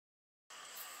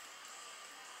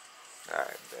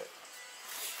Alright, bet.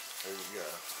 Here we go.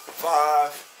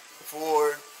 5,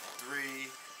 4, 3,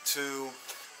 2.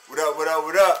 What up, what up,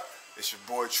 what up? It's your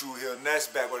boy True Hill Ness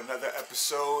back with another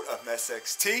episode of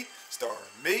Ness-XT, starring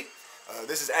me.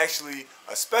 This is actually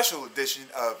a special edition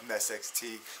of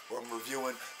Ness-XT where I'm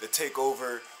reviewing the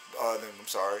Takeover,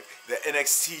 the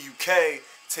NXT UK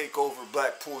Takeover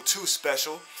Blackpool 2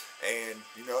 special. And,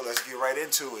 you know, let's get right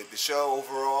into it. The show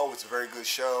overall was a very good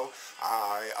show.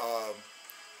 I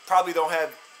probably don't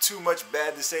have too much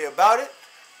bad to say about it,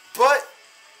 but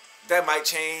that might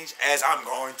change as I'm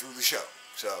going through the show.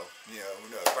 So, you know,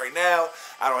 who knows? Right now,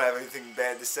 I don't have anything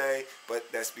bad to say, but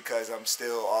that's because I'm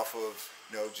still off of,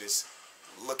 you know, just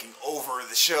looking over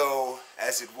the show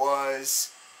as it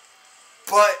was.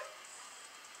 But,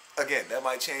 again, that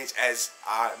might change as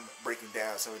I'm breaking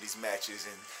down some of these matches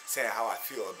and saying how I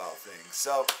feel about things.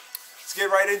 So, let's get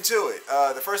right into it.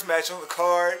 The first match on the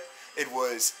card, it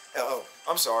was,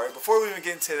 I'm sorry, before we even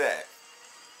get into that,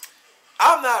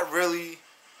 I'm not really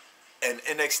an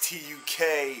NXT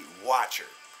UK watcher.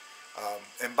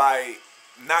 And by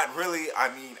not really, I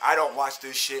mean I don't watch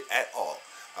this shit at all.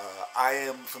 I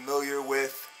am familiar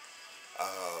with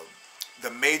the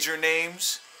major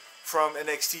names from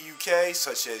NXT UK,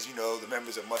 such as, you know, the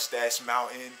members of Mustache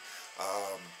Mountain,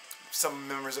 some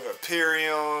members of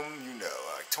Imperium, you know,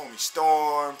 like Tony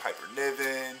Storm, Piper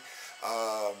Niven,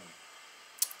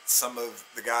 some of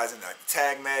the guys in like the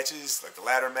tag matches, like the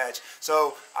ladder match.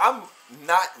 So I'm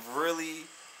not really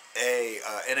a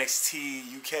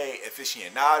NXT UK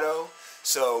aficionado.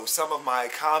 So some of my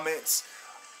comments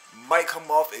might come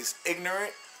off as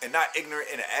ignorant, and not ignorant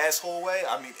in an asshole way.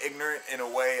 I mean ignorant in a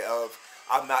way of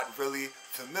I'm not really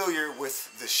familiar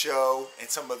with the show and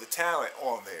some of the talent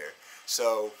on there.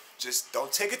 So just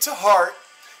don't take it to heart.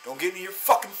 Don't get into your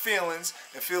fucking feelings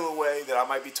and feel a way that I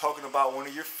might be talking about one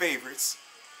of your favorites.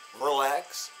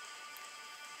 Relax.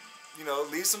 You know,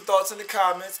 leave some thoughts in the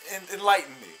comments and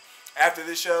enlighten me. After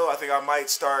this show, I think I might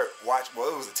start watching.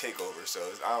 Well, it was a takeover, so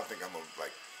I don't think I'm gonna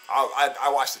like. I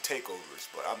watch the takeovers,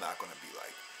 but I'm not gonna be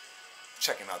like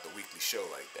checking out the weekly show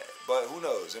like that. But who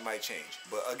knows? It might change.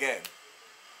 But again,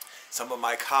 some of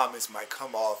my comments might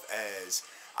come off as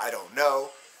I don't know,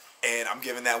 and I'm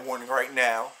giving that warning right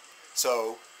now.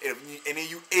 So if any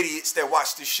of you idiots that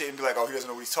watch this shit and be like, oh, he doesn't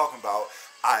know what he's talking about,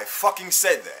 I fucking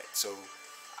said that. So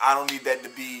I don't need that to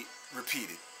be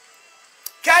repeated.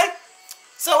 Okay?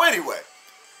 So anyway,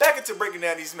 back into breaking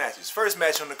down these matches. First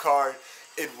match on the card,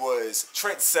 it was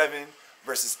Trent Seven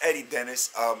versus Eddie Dennis.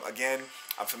 Again,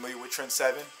 I'm familiar with Trent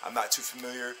Seven. I'm not too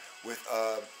familiar with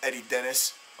Eddie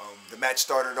Dennis. The match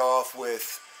started off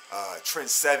with Trent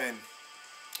Seven,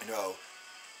 you know,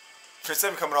 Trent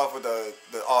Seven coming off with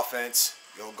the offense,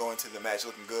 you know, going to the match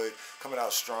looking good, coming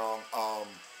out strong.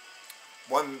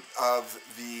 One of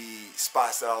the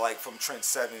spots that I like from Trent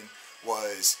Seven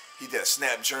was he did a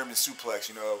snap German suplex,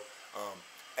 you know,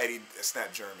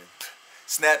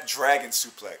 snapdragon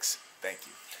suplex, thank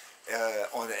you,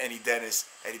 on the Eddie Dennis.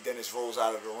 Eddie Dennis rolls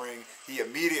out of the ring. He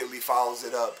immediately follows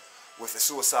it up with a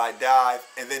suicide dive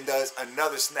and then does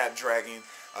another snapdragon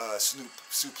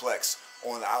suplex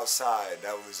on the outside.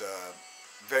 That was a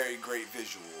very great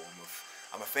visual.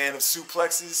 I'm a fan of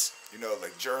suplexes, you know,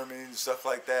 like Germans, stuff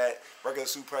like that. Regular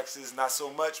suplexes, not so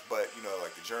much, but, you know,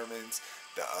 like the Germans,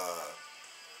 the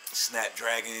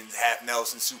Snapdragons, Half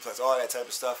Nelson suplex, all that type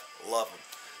of stuff. Love them.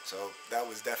 So that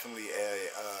was definitely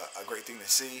a great thing to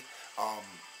see.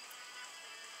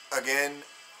 Again,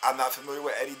 I'm not familiar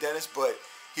with Eddie Dennis, but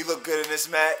he looked good in this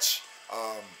match.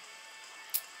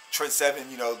 Trent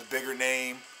Seven, you know, the bigger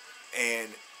name, and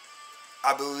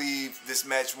I believe this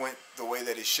match went the way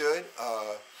that it should.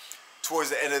 Towards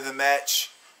the end of the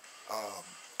match,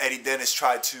 Eddie Dennis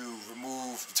tried to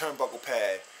remove the turnbuckle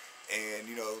pad, and,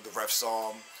 you know, the ref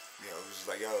saw him. You know, it was just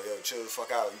like, yo, chill the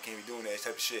fuck out. You can't be doing that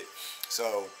type of shit.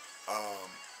 So,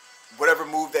 whatever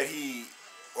move that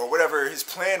or whatever his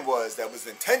plan was that was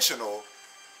intentional,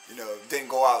 you know, didn't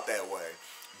go out that way.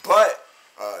 But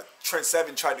Trent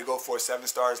Seven tried to go for a 7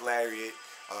 stars lariat.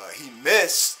 He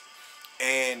missed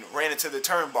and ran into the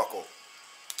turnbuckle,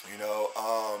 you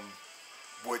know,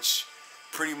 which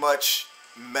pretty much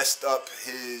messed up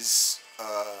his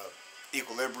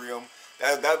equilibrium.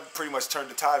 That pretty much turned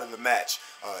the tide of the match.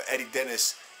 Eddie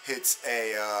Dennis hits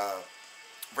a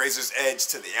razor's edge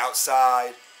to the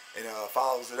outside and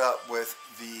follows it up with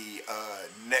the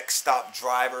neck stop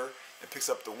driver and picks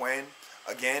up the win.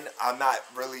 Again, I'm not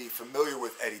really familiar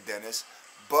with Eddie Dennis,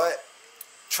 but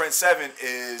Trent Seven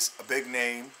is a big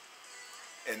name,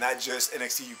 and not just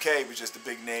NXT UK, but just a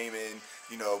big name in,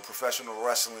 you know, professional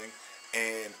wrestling.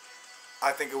 And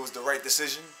I think it was the right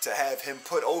decision to have him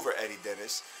put over Eddie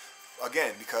Dennis.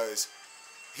 again, because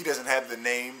he doesn't have the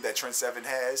name that Trent Seven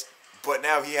has, but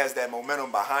now he has that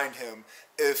momentum behind him.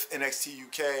 If NXT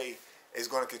UK is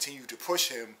going to continue to push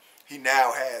him, he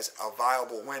now has a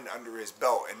viable win under his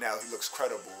belt, and now he looks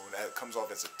credible, and that comes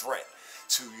off as a threat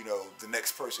to, you know, the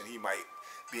next person he might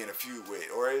be in a feud with,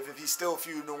 or if he's still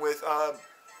feuding with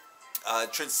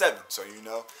Trent Seven. So, you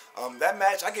know, that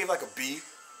match I gave like a B,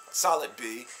 solid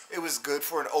B. It was good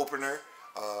for an opener.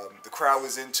 The crowd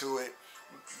was into it.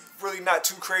 Really not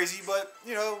too crazy, but,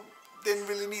 you know, didn't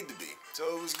really need to be.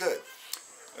 So it was good.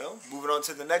 Well, moving on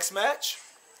to the next match.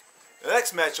 The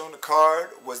next match on the card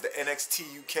was the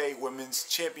NXT UK Women's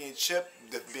Championship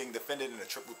being defended in a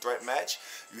triple threat match.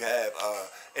 You have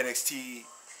NXT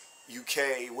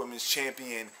UK Women's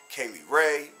Champion Kaylee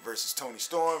Ray versus Toni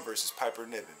Storm versus Piper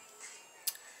Niven.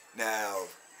 Now,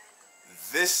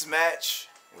 this match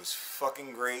was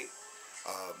fucking great.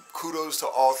 Kudos to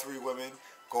all three women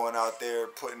going out there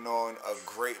putting on a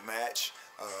great match.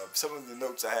 Some of the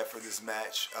notes I have for this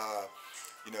match,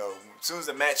 you know, as soon as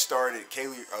the match started,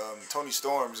 Toni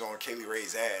Storm's on Kaylee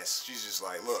Ray's ass. She's just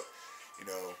like, look, you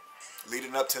know,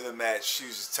 leading up to the match, she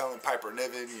was just telling Piper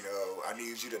Niven, you know, I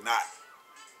need you to not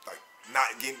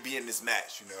be in this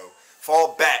match, you know.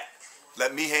 Fall back.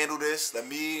 Let me handle this. Let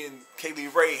me and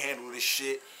Kaylee Ray handle this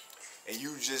shit. And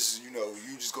you just, you know,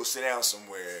 you just go sit down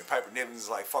somewhere. And Piper Niven's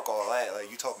like, fuck all that. Like,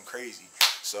 you talking crazy.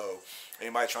 So,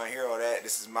 anybody trying to hear all that,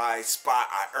 this is my spot.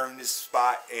 I earned this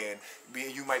spot. And me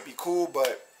and you might be cool,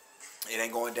 but it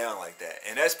ain't going down like that.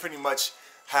 And that's pretty much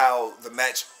how the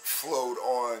match flowed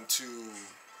on to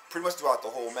pretty much throughout the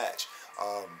whole match.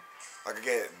 Like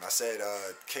again, I said,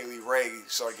 Kaylee Ray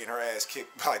started getting her ass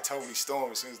kicked by Toni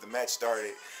Storm as soon as the match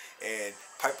started. And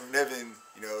Piper Niven,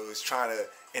 you know, is trying to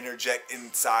interject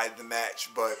inside the match,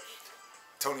 but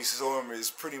Toni Storm is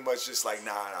pretty much just like,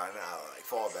 nah, like,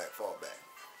 fall back.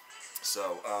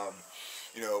 So,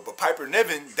 you know, but Piper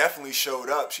Niven definitely showed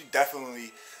up. She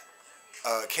definitely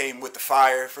came with the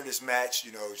fire for this match.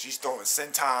 You know, she's throwing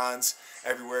sentons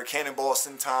everywhere, cannonball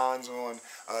sentons on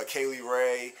Kaylee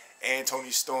Ray and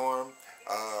Toni Storm.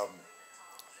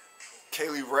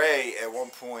 Kaylee Ray at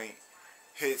one point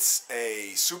hits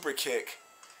a super kick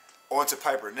onto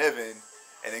Piper Niven,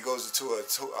 and it goes into a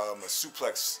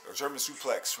suplex, a German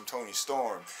suplex from Toni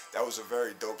Storm. That was a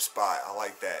very dope spot. I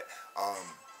like that.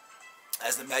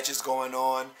 As the match is going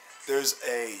on, there's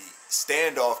a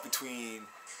standoff between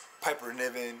Piper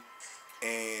Niven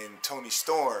and Toni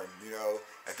Storm. You know,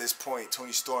 at this point,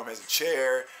 Toni Storm has a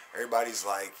chair. Everybody's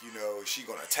like, you know, is she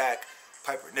gonna attack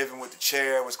Piper Niven with the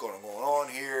chair? What's going on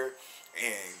here?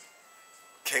 And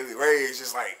Kaylee Ray is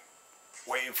just like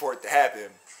waiting for it to happen.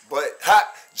 But,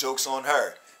 joke's on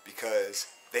her, because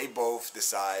they both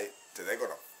decide that they're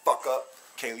going to fuck up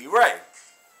Kaylee Ray.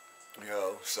 You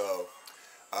know, so,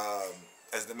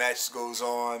 as the match goes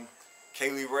on,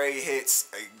 Kaylee Ray hits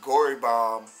a gory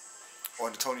bomb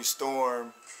on Toni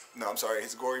Storm. No, I'm sorry,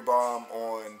 hits a gory bomb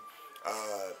on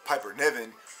Piper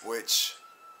Niven, which,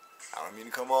 I don't mean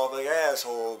to come off like an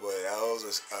asshole, but that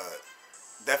was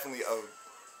definitely a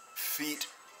feat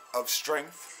of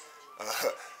strength.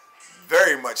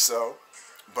 Very much so.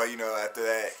 But, you know, after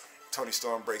that, Toni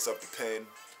Storm breaks up the pin.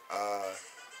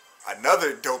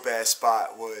 Another dope-ass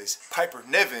spot was Piper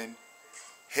Niven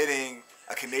hitting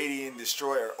a Canadian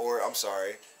destroyer, or, I'm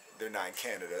sorry, they're not in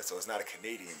Canada, so it's not a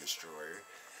Canadian destroyer.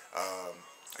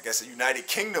 I guess a United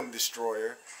Kingdom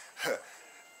destroyer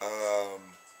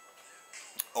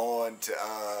on to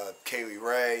Kaylee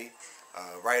Ray.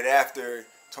 Right after,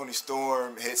 Toni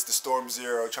Storm hits the Storm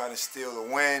Zero trying to steal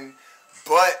the win.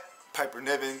 But Piper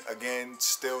Niven, again,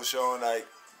 still showing like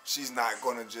she's not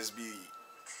going to just be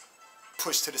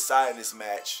pushed to the side in this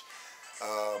match.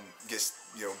 Gets,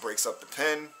 you know, breaks up the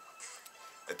pin.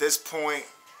 At this point,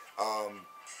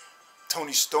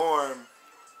 Toni Storm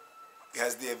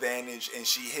has the advantage, and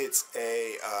she hits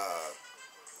a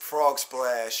frog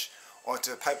splash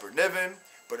onto Piper Niven.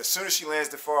 But as soon as she lands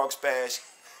the frog splash,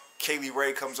 Kaylee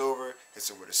Ray comes over, hits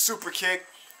her with a super kick,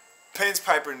 pins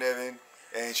Piper Niven,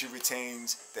 and she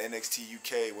retains the NXT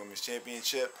UK Women's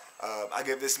Championship. I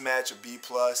give this match a B+.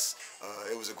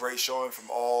 It was a great showing from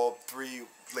all three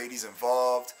ladies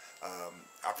involved.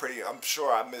 I'm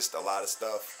sure I missed a lot of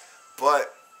stuff,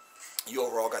 but you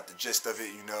overall got the gist of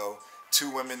it. You know,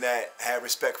 two women that had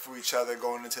respect for each other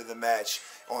going into the match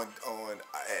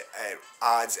at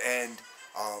odds end.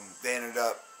 They ended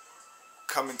up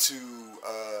coming to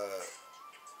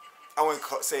I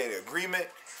wouldn't say an agreement,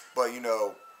 but, you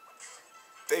know,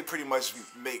 they pretty much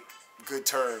make good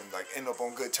terms, like end up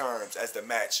on good terms as the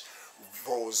match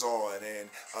rolls on. And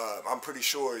I'm pretty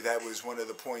sure that was one of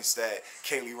the points that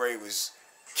Kaylee Ray was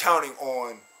counting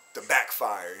on the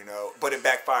backfire, you know, but it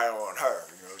backfired on her.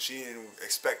 You know, she didn't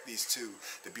expect these two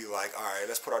to be like, all right,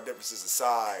 let's put our differences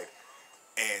aside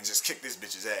and just kick this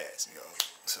bitch's ass, you know.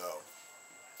 So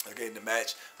again, the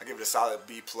match, I give it a solid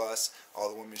B+. All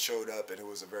the women showed up, and it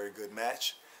was a very good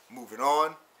match. Moving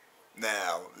on.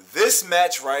 Now, this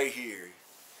match right here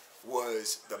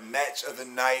was the match of the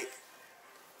night,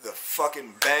 the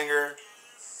fucking banger.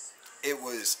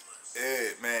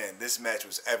 Man, this match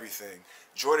was everything.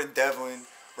 Jordan Devlin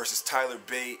versus Tyler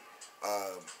Bate.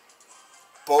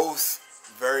 Both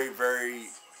very, very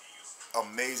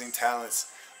amazing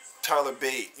talents. Tyler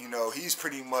Bate, you know, he's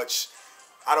pretty much,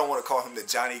 I don't want to call him the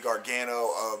Johnny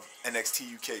Gargano of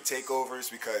NXT UK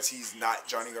takeovers because he's not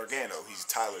Johnny Gargano. He's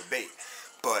Tyler Bate.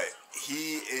 But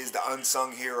he is the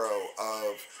unsung hero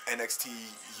of NXT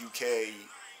UK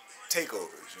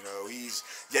takeovers. You know, he's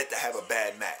yet to have a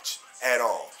bad match at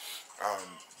all.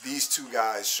 These two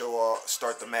guys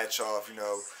start the match off. You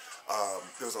know,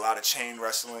 there was a lot of chain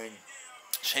wrestling,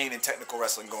 chain and technical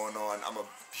wrestling going on. I'm a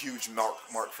huge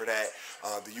mark for that.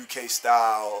 The UK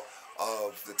style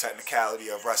of the technicality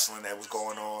of wrestling that was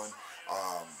going on.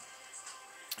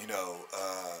 You know,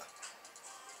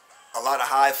 a lot of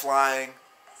high flying,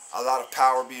 a lot of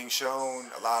power being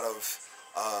shown, a lot of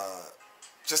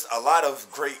just a lot of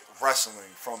great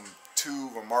wrestling from two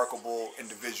remarkable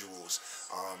individuals.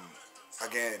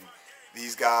 Again,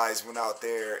 these guys went out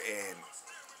there and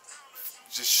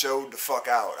just showed the fuck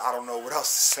out. I don't know what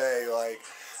else to say. Like,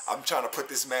 I'm trying to put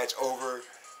this match over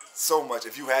so much.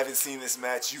 If you haven't seen this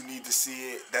match, you need to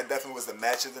see it. That definitely was the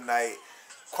match of the night.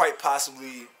 Quite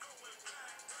possibly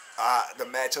the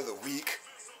match of the week,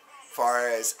 as far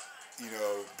as, you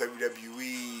know,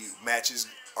 WWE matches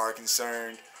are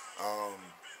concerned.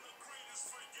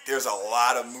 There's a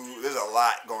lot of there's a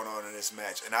lot going on in this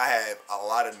match, and I have a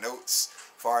lot of notes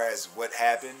as far as what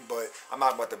happened, but I'm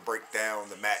not about to break down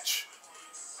the match,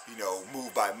 you know,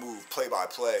 move by move, play by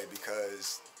play,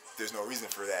 because there's no reason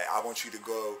for that. I want you to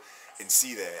go and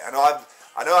see that. I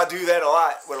know I do that a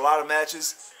lot with a lot of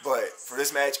matches, but for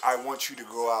this match, I want you to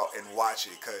go out and watch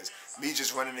it, because me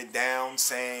just running it down,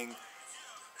 saying,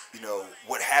 you know,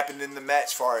 what happened in the match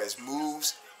as far as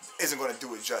moves isn't going to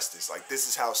do it justice. Like, this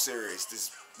is how serious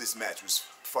this match was.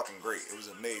 Fucking great. It was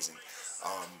amazing.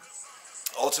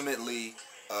 Ultimately,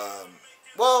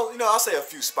 well, you know, I'll say a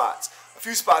few spots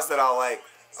that I like.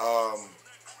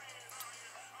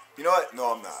 You know what?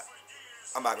 No, I'm not.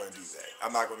 I'm not going to do that.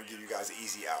 I'm not going to give you guys an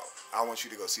easy out. I want you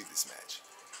to go see this match.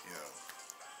 You know,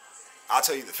 I'll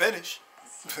tell you the finish.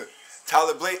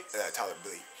 Tyler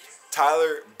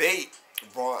Bate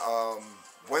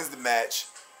wins the match.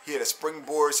 He had a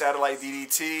springboard satellite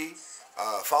DDT,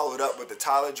 followed up with the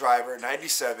Tyler Driver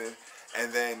 97,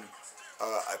 and then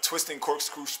a twisting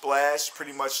corkscrew splash,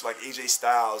 pretty much like AJ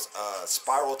Styles'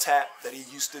 spiral tap that he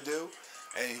used to do,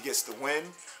 and he gets the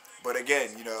win. But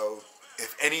again, you know,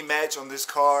 if any match on this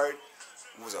card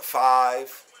was a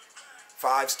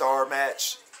five-star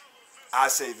match, I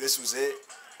say this was it.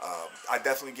 I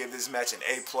definitely give this match an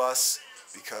A+,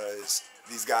 because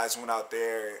these guys went out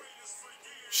there,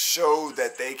 showed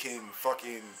that they can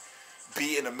fucking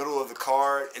be in the middle of the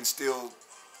card and still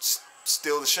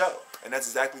steal the show. And that's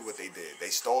exactly what they did. They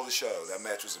stole the show. That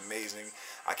match was amazing.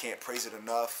 I can't praise it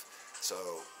enough.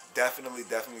 So definitely,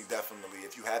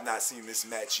 if you have not seen this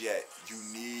match yet, you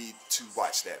need to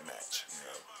watch that match. You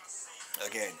know?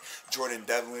 Again, Jordan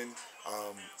Devlin,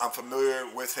 I'm familiar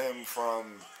with him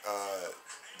from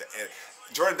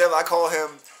Jordan Devlin. I call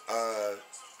him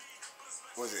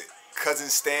was it Cousin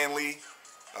Stanley?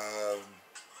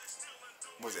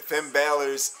 Was it Finn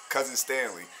Balor's Cousin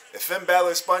Stanley? If Finn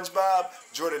Balor's SpongeBob,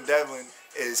 Jordan Devlin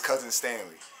is Cousin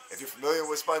Stanley. If you're familiar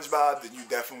with SpongeBob, then you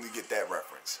definitely get that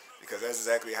reference, because that's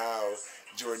exactly how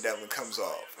Jordan Devlin comes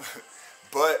off.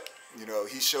 But, you know,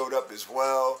 he showed up as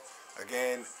well.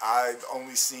 Again, I've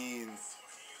only seen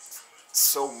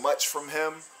so much from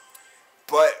him,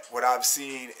 but what I've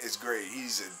seen is great.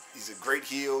 He's a great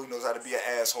heel. He knows how to be an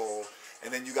asshole.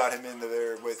 And then you got him in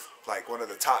there with like one of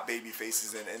the top baby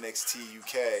faces in NXT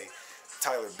UK,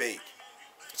 Tyler Bate.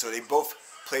 So they both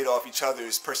played off each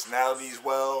other's personalities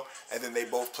well, and then they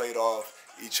both played off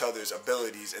each other's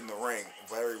abilities in the ring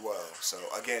very well. So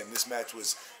again, this match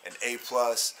was an A+,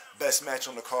 best match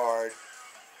on the card.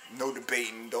 No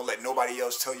debating. Don't let nobody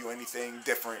else tell you anything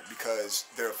different, because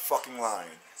they're fucking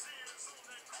lying.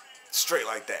 Straight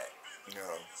like that. You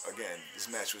know, again, this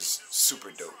match was super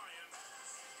dope.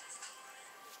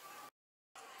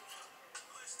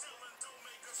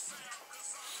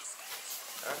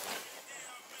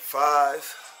 5,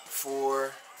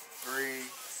 4, 3,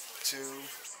 2.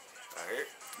 All right.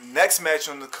 Next match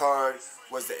on the card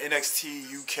was the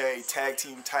NXT UK Tag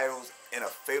Team titles in a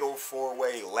fatal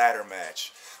 4-way ladder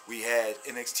match. We had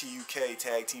NXT UK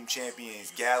Tag Team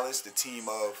Champions Gallus, the team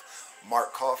of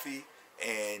Mark Coffey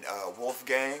and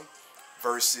Wolfgang,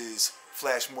 versus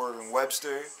Flash Morgan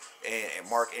Webster and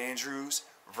Mark Andrews,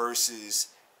 versus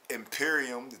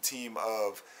Imperium, the team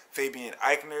of Fabian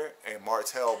Eichner and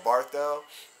Martel Barthel,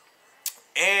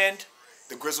 and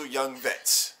the Grizzled Young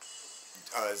Vets,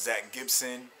 Zach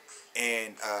Gibson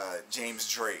and James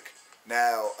Drake.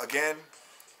 Now, again,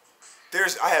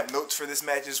 I have notes for this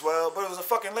match as well, but it was a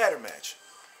fucking ladder match.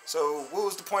 So what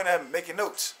was the point of making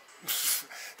notes?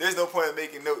 There's no point in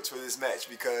making notes for this match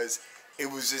because it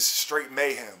was just straight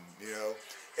mayhem, you know.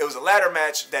 It was a ladder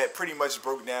match that pretty much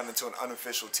broke down into an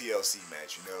unofficial TLC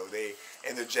match, you know. They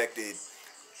interjected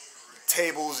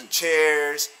tables and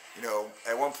chairs. You know,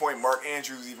 at one point, Mark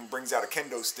Andrews even brings out a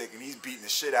kendo stick and he's beating the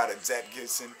shit out of Zach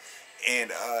Gibson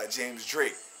and James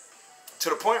Drake, to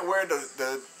the point where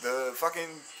the fucking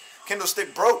kendo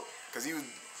stick broke because he was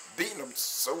beating them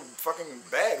so fucking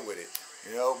bad with it.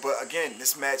 You know, but again,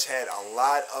 this match had a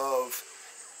lot of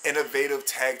innovative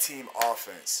tag team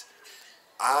offense.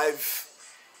 I've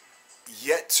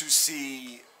yet to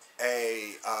see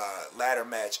a ladder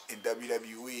match in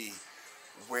WWE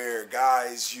where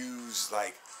guys use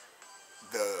like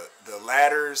the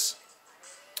ladders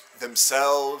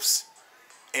themselves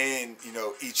and, you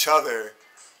know, each other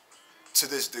to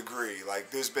this degree.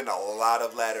 Like, there's been a lot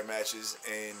of ladder matches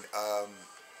in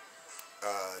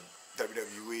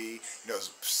WWE. You know,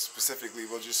 specifically,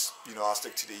 we'll just, you know, I'll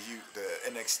stick to the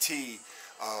NXT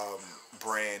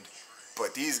brand.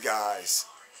 But these guys,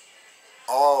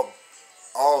 all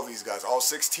of these guys, all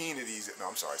 16 of these, no,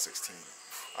 I'm sorry, 16.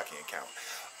 I can't count.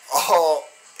 All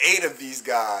 8 of these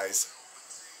guys,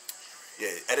 yeah,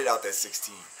 edit out that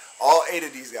 16. All 8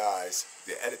 of these guys,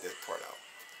 yeah, edit this part out.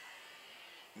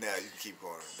 Now you can keep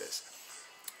going with this.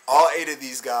 All 8 of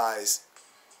these guys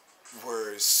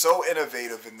were so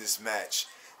innovative in this match.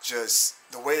 Just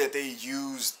the way that they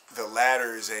used the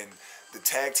ladders and the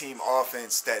tag team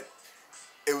offense, that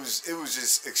it was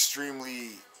just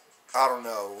extremely, I don't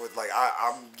know, with like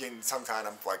I'm getting tongue-tied.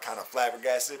 I'm like kind of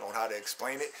flabbergasted on how to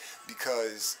explain it,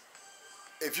 because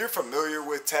if you're familiar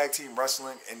with tag team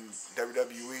wrestling in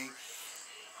WWE,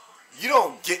 you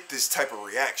don't get this type of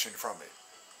reaction from it.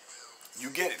 You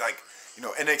get it, like, you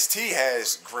know, NXT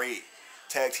has great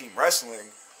tag team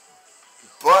wrestling,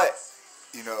 but,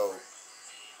 you know,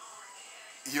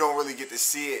 you don't really get to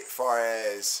see it far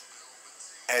as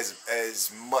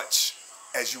much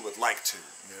as you would like to.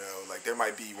 You know, like there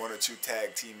might be 1 or 2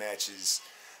 tag team matches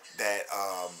that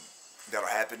that'll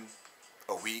happen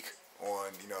a week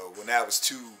on, you know, when that was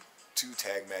two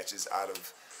tag matches out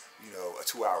of, you know, a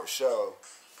 2-hour show.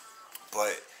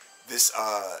 But this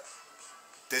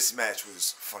match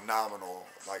was phenomenal.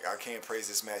 Like, I can't praise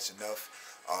this match enough.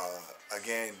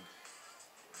 Again,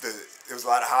 there was a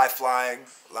lot of high flying,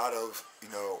 a lot of, you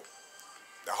know,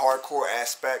 the hardcore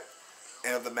aspect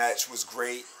of the match was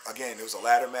great. Again, it was a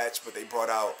ladder match, but they brought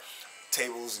out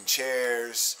tables and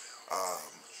chairs,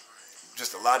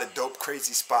 just a lot of dope,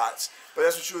 crazy spots. But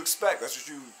that's what you expect. That's what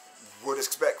you would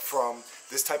expect from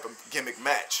this type of gimmick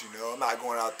match. You know, I'm not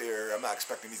going out there, I'm not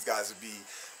expecting these guys to be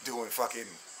doing fucking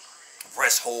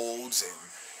rest holds and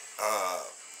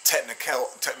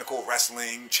technical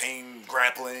wrestling, chain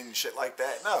grappling, shit like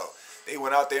that. No, they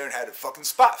went out there and had a fucking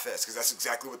spot fest, because that's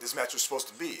exactly what this match was supposed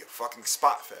to be, a fucking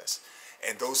spot fest.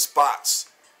 And those spots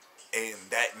and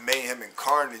that mayhem and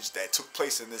carnage that took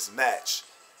place in this match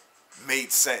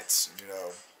made sense. You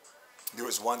know, there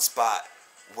was one spot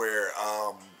where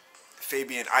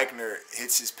Fabian Eichner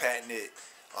hits his patented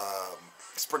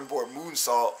springboard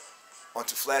moonsault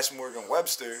onto Flash Morgan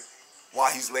Webster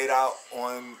while he's laid out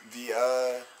on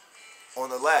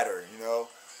the ladder. You know,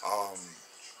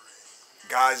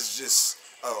 guys just,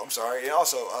 oh, I'm sorry, and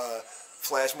also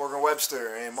Flash Morgan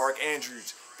Webster and Mark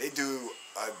Andrews, they do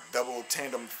a double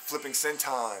tandem flipping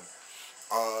senton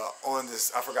on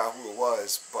this, I forgot who it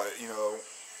was, but, you know,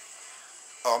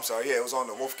 oh, I'm sorry, yeah, it was on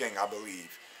the Wolfgang, I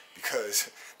believe, because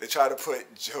they tried to put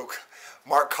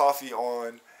Mark Coffey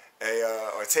on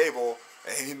a table,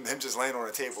 and him just laying on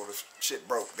the table, the shit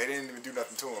broke. They didn't even do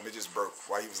nothing to him, it just broke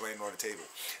while he was laying on the table.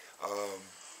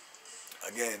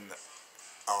 Again,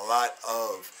 a lot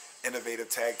of innovative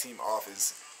tag team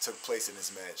offense took place in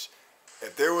this match.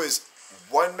 If there was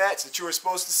one match that you were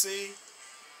supposed to see,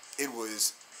 it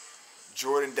was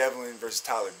Jordan Devlin versus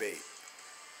Tyler Bate.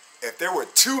 If there were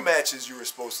 2 matches you were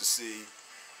supposed to see,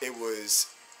 it was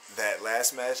that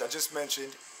last match I just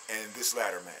mentioned and this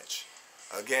ladder match.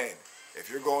 Again, if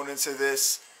you're going into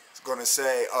this gonna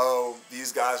say, oh,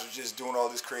 these guys are just doing all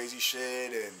this crazy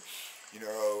shit, and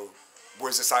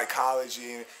where's the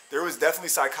psychology? And there was definitely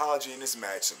psychology in this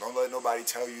match, so don't let nobody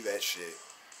tell you that shit.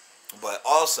 But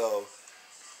also,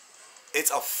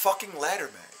 it's a fucking ladder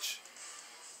match.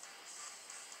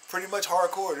 Pretty much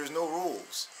hardcore. There's no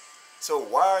rules. So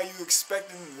why are you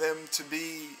expecting them to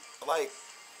be like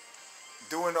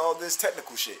doing all this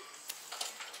technical shit?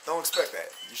 Don't expect that.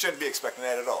 You shouldn't be expecting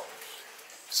that at all.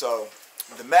 So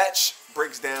the match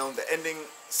breaks down. The ending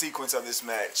sequence of this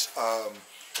match.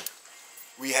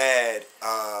 We had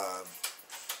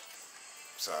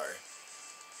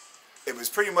it was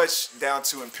pretty much down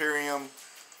to Imperium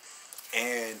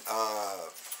and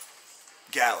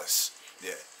Gallus.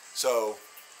 Yeah. So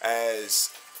as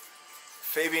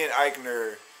Fabian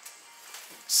Eichner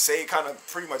kind of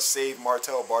pretty much saved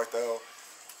Martel Barthel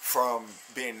from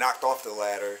being knocked off the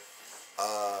ladder.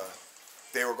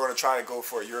 They were going to try to go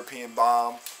for a European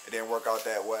bomb. It didn't work out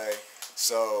that way.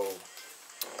 So,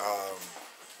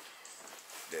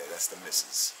 yeah, that's the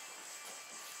misses.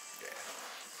 Yeah,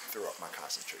 threw up my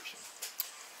concentration.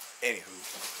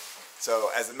 Anywho, so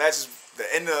as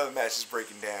the end of the match is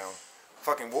breaking down,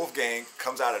 fucking Wolfgang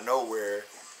comes out of nowhere,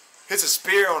 hits a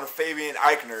spear on a Fabian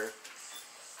Eichner.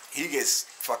 He gets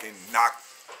fucking knocked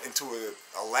into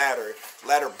a ladder.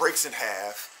 Ladder breaks in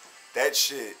half. That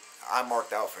shit, I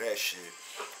marked out for that shit.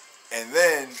 And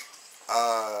then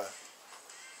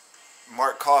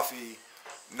Mark Coffey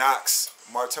knocks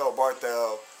Martel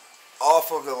Barthel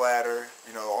off of the ladder,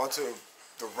 onto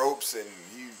the ropes, and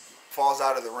he falls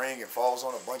out of the ring and falls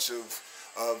on a bunch of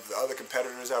the other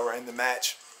competitors that were in the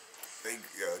match.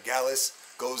 Gallus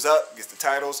goes up, gets the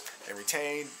titles, and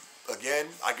retained. Again,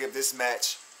 I give this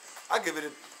match, I'll give it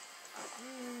an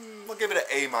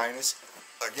A-.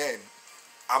 Again,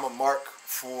 I'm a mark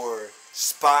for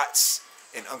spots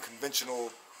and unconventional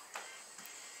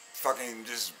fucking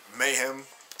just mayhem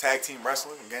tag team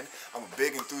wrestling. Again, I'm a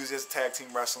big enthusiast of tag team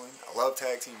wrestling. I love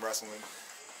tag team wrestling.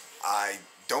 I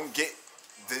don't get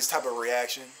this type of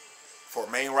reaction for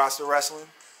main roster wrestling.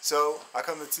 So I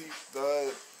come to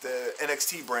the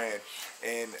NXT brand,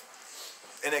 and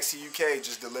NXT UK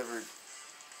just delivered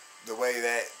the way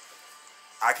that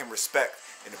I can respect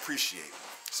and appreciate.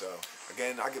 So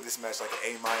again, I give this match like an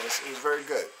A-. It was very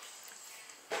good.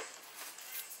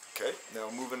 Okay, now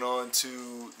moving on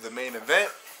to the main event.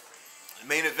 The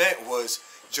main event was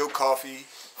Joe Coffey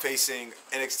facing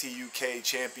NXT UK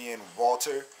champion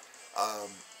Walter.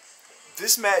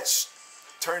 This match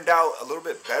turned out a little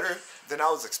bit better than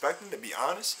I was expecting, to be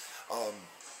honest.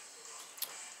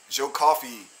 Joe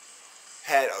Coffey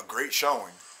had a great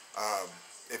showing.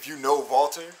 If you know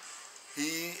Walter,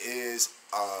 he is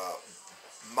a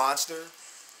monster.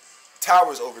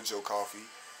 Towers over Joe Coffey,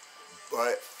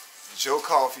 but Joe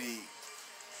Coffey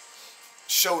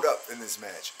showed up in this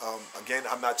match. Again,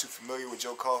 I'm not too familiar with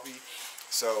Joe Coffey,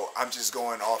 so I'm just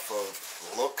going off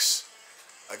of looks.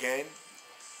 Again,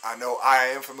 I know I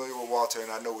am familiar with Walter,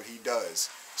 and I know what he does.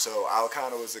 So I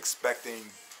kind of was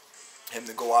expecting him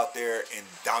to go out there and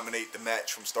dominate the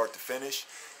match from start to finish,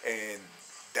 and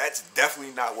that's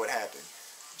definitely not what happened.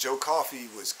 Joe Coffey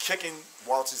was kicking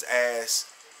Walter's ass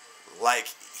like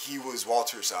he was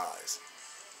Walter's size.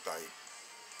 Like,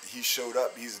 he showed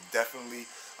up. He's definitely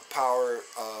a power,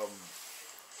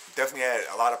 definitely had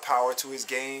a lot of power to his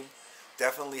game.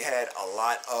 Definitely had a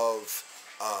lot of,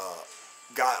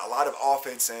 got a lot of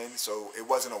offense in, so it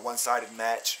wasn't a one-sided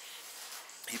match.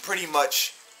 He pretty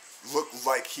much looked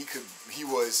like he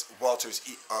was Walter's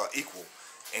equal,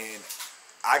 and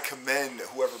I commend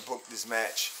whoever booked this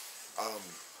match,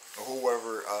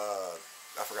 whoever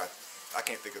I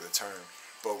can't think of the term,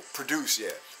 but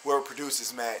whoever produced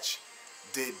this match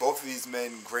did both of these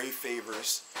men great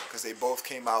favors, because they both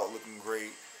came out looking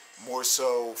great. More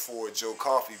so for Joe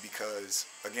Coffey, because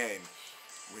again,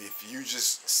 if you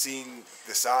just seen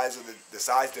the size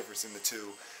difference in the two,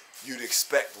 you'd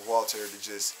expect Walter to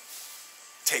just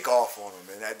take off on him,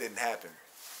 and that didn't happen.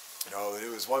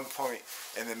 There was one point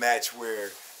in the match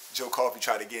where Joe Coffey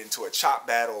tried to get into a chop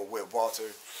battle with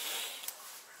Walter,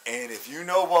 and if you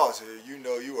know Walter, you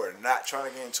know you are not trying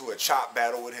to get into a chop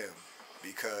battle with him,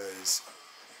 because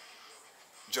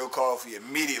Joe Coffey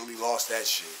immediately lost that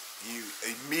shit. You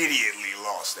immediately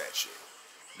lost that shit.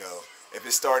 If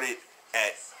it started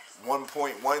at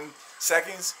 1.1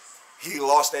 seconds, he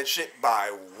lost that shit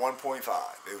by 1.5.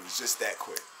 It was just that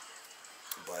quick.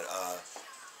 But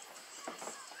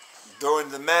during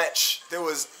the match, there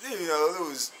was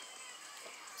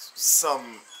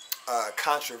some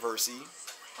controversy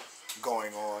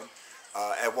going on.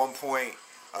 At one point,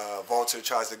 Walter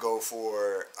tries to go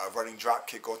for a running drop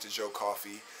kick onto Joe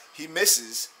Coffey. He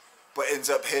misses, but ends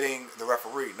up hitting the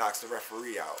referee, knocks the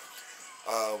referee out.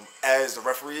 As the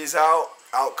referee is out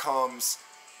comes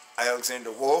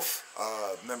Alexander Wolf,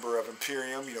 member of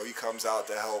Imperium. You know, he comes out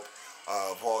to help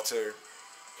Walter.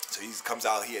 So he comes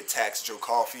out, he attacks Joe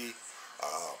Coffey.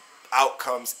 Out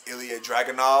comes Ilya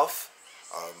Dragunov,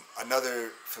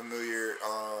 another familiar,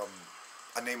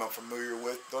 a name I'm familiar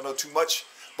with. Don't know too much,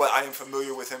 but I am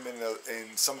familiar with him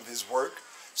in some of his work.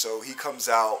 So he comes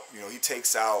out, you know, he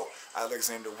takes out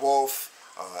Alexander Wolf.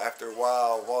 After a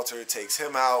while, Walter takes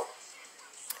him out,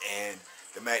 and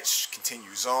the match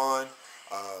continues on.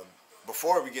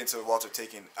 Before we get into Walter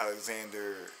taking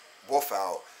Alexander Wolf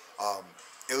out,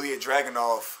 Ilya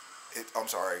Dragunov,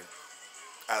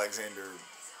 Alexander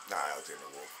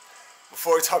Wolf.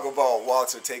 Before we talk about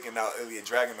Walter taking out Ilya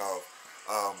Dragunov,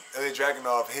 Ilya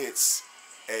Dragunov hits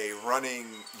a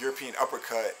running European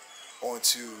uppercut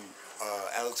onto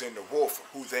Alexander Wolf,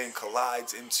 who then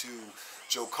collides into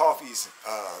Joe Coffey's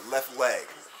left leg.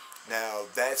 Now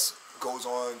that goes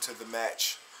on to the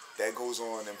match. That goes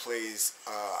on and plays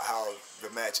how the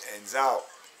match ends out.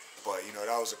 But you know,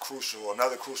 that was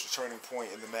another crucial turning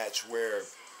point in the match where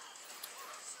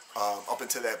up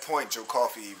until that point, Joe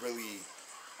Coffey really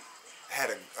had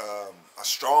a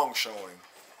strong showing.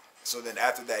 So then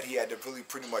after that, he had to really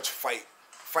pretty much fight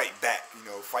back, you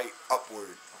know, fight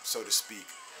upward, so to speak.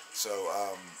 So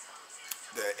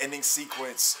the ending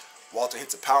sequence, Walter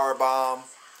hits a power bomb,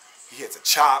 he hits a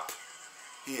chop,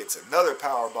 he hits another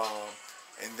power bomb,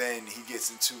 and then he gets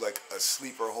into like a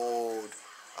sleeper hold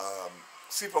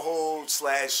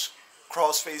slash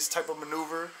crossface type of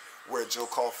maneuver where Joe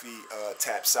Coffey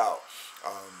taps out.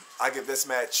 I give this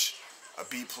match a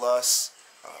B+.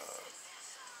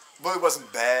 Really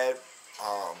wasn't bad.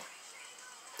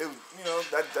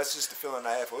 That's just the feeling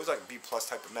I had for it. It was like a B+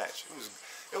 type of match.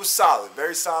 It was solid,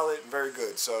 very solid, and very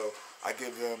good. So I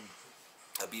give them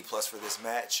a B+ for this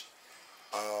match.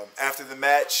 After the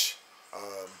match,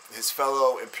 his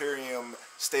fellow Imperium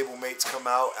stablemates come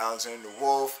out: Alexander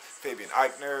Wolf, Fabian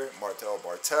Eichner, Martel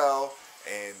Bartel,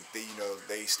 and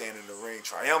they stand in the ring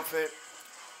triumphant.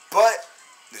 But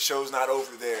the show's not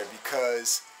over there,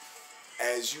 because,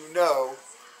 as you know,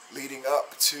 leading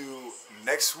up to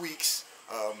next week's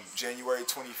January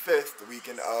 25th, the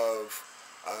weekend of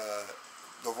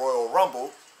the Royal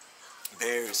Rumble,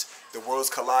 there's the Worlds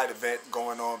Collide event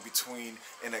going on between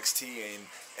NXT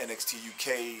and NXT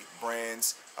UK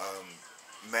brands.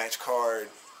 Match card,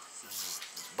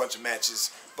 bunch of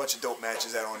matches, bunch of dope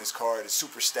matches out on this card. It's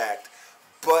super stacked.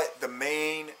 But the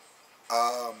main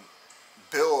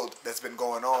build that's been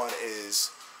going on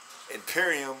is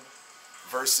Imperium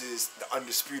versus the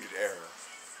Undisputed Era.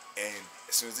 And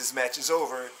as soon as this match is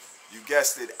over, you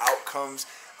guessed it, out comes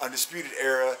Undisputed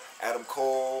Era, Adam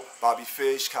Cole, Bobby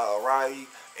Fish, Kyle O'Reilly,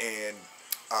 and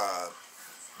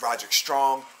Roderick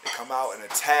Strong. They come out and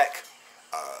attack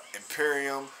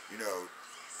Imperium. You know,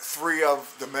 3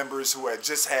 of the members who had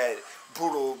just had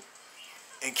brutal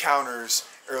encounters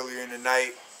earlier in the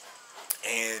night,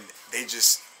 and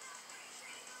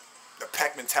the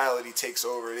pack mentality takes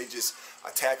over. They just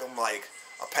attack them like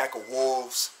a pack of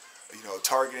wolves, you know,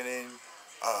 targeting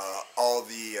all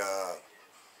the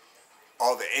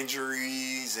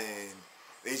injuries, and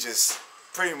they just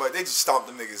stomp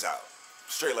them niggas out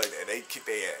straight like that. They kick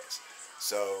their ass.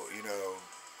 So you know,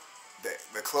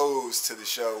 the close to the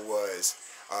show was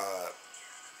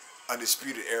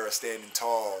Undisputed Era standing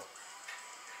tall,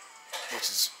 which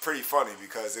is pretty funny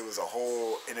because it was a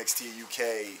whole NXT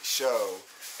UK show,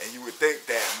 and you would think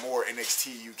that more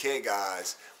NXT UK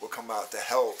guys would come out to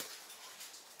help,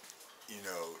 you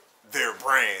know, their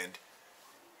brand,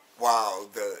 while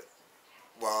the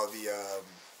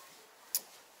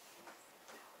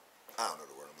I don't know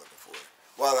the word I'm looking for,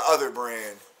 while the other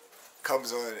brand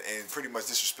comes on and pretty much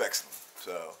disrespects them.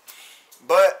 So,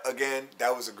 but again,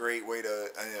 that was a great way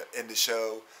to end the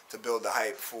show, to build the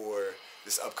hype for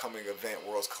this upcoming event,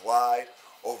 Worlds Collide.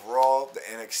 Overall, the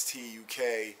NXT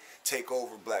UK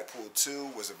Takeover Blackpool 2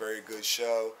 was a very good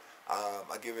show.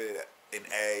 I give it an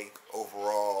A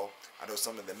overall. I know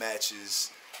some of the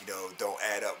matches, you know, don't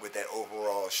add up with that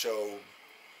overall show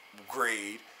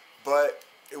grade, but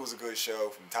it was a good show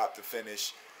from top to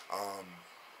finish.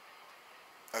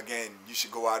 Again, you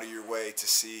should go out of your way to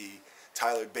see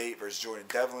Tyler Bate versus Jordan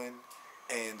Devlin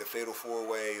and the Fatal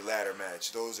 4-Way ladder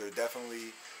match. Those are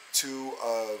definitely 2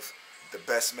 of the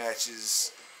best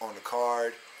matches on the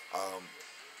card.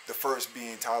 The first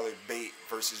being Tyler Bate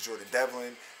versus Jordan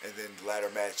Devlin, and then the ladder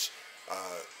match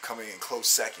coming in close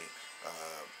second.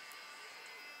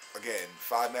 Again,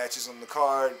 5 matches on the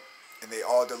card, and they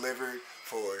all delivered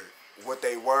for what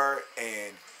they were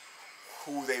and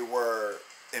who they were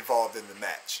involved in the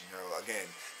match. You know, again,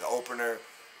 the opener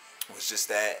was just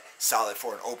that, solid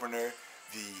for an opener.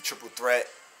 The triple threat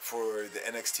for the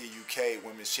NXT UK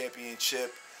Women's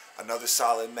Championship, another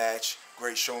solid match.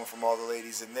 Great showing from all the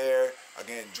ladies in there.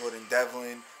 Again, Jordan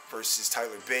Devlin versus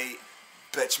Tyler Bate.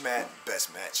 Best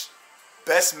match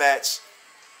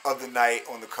of the night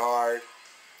on the card.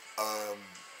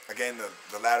 Again,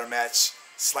 the ladder match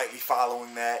slightly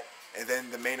following that. And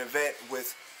then the main event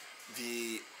with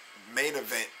the main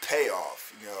event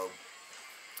payoff. You know,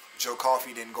 Joe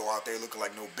Coffey didn't go out there looking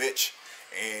like no bitch.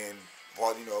 And,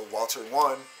 while, you know, Walter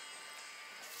won.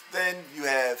 Then you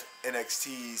have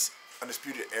NXT's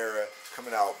Undisputed Era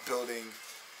coming out, building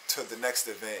to the next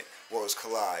event, Worlds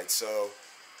Collide. So,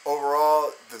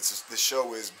 overall, the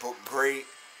show is booked great.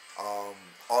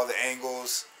 All the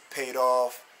angles paid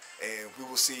off, and we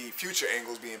will see future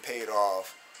angles being paid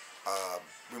off.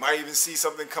 We might even see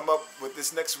something come up with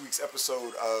this next week's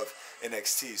episode of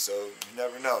NXT, so you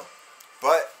never know.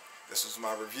 But this was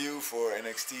my review for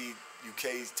NXT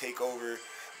UK's Takeover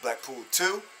Blackpool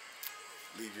 2.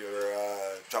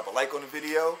 Drop a like on the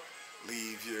video,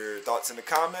 leave your thoughts in the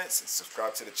comments, and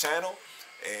subscribe to the channel.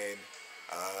 And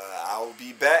I'll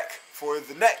be back for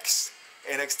the next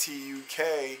NXT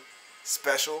UK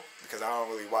special, because I don't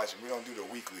really watch it. We don't do the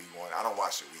weekly one. I don't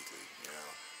watch it weekly, you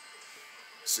know.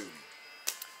 Sue me.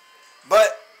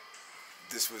 But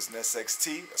this was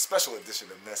Ness-XT, a special edition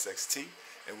of Ness-XT,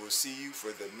 and we'll see you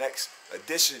for the next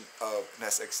edition of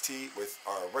Ness-XT with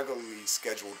our regularly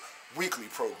scheduled weekly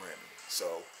programming.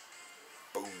 So,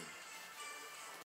 boom.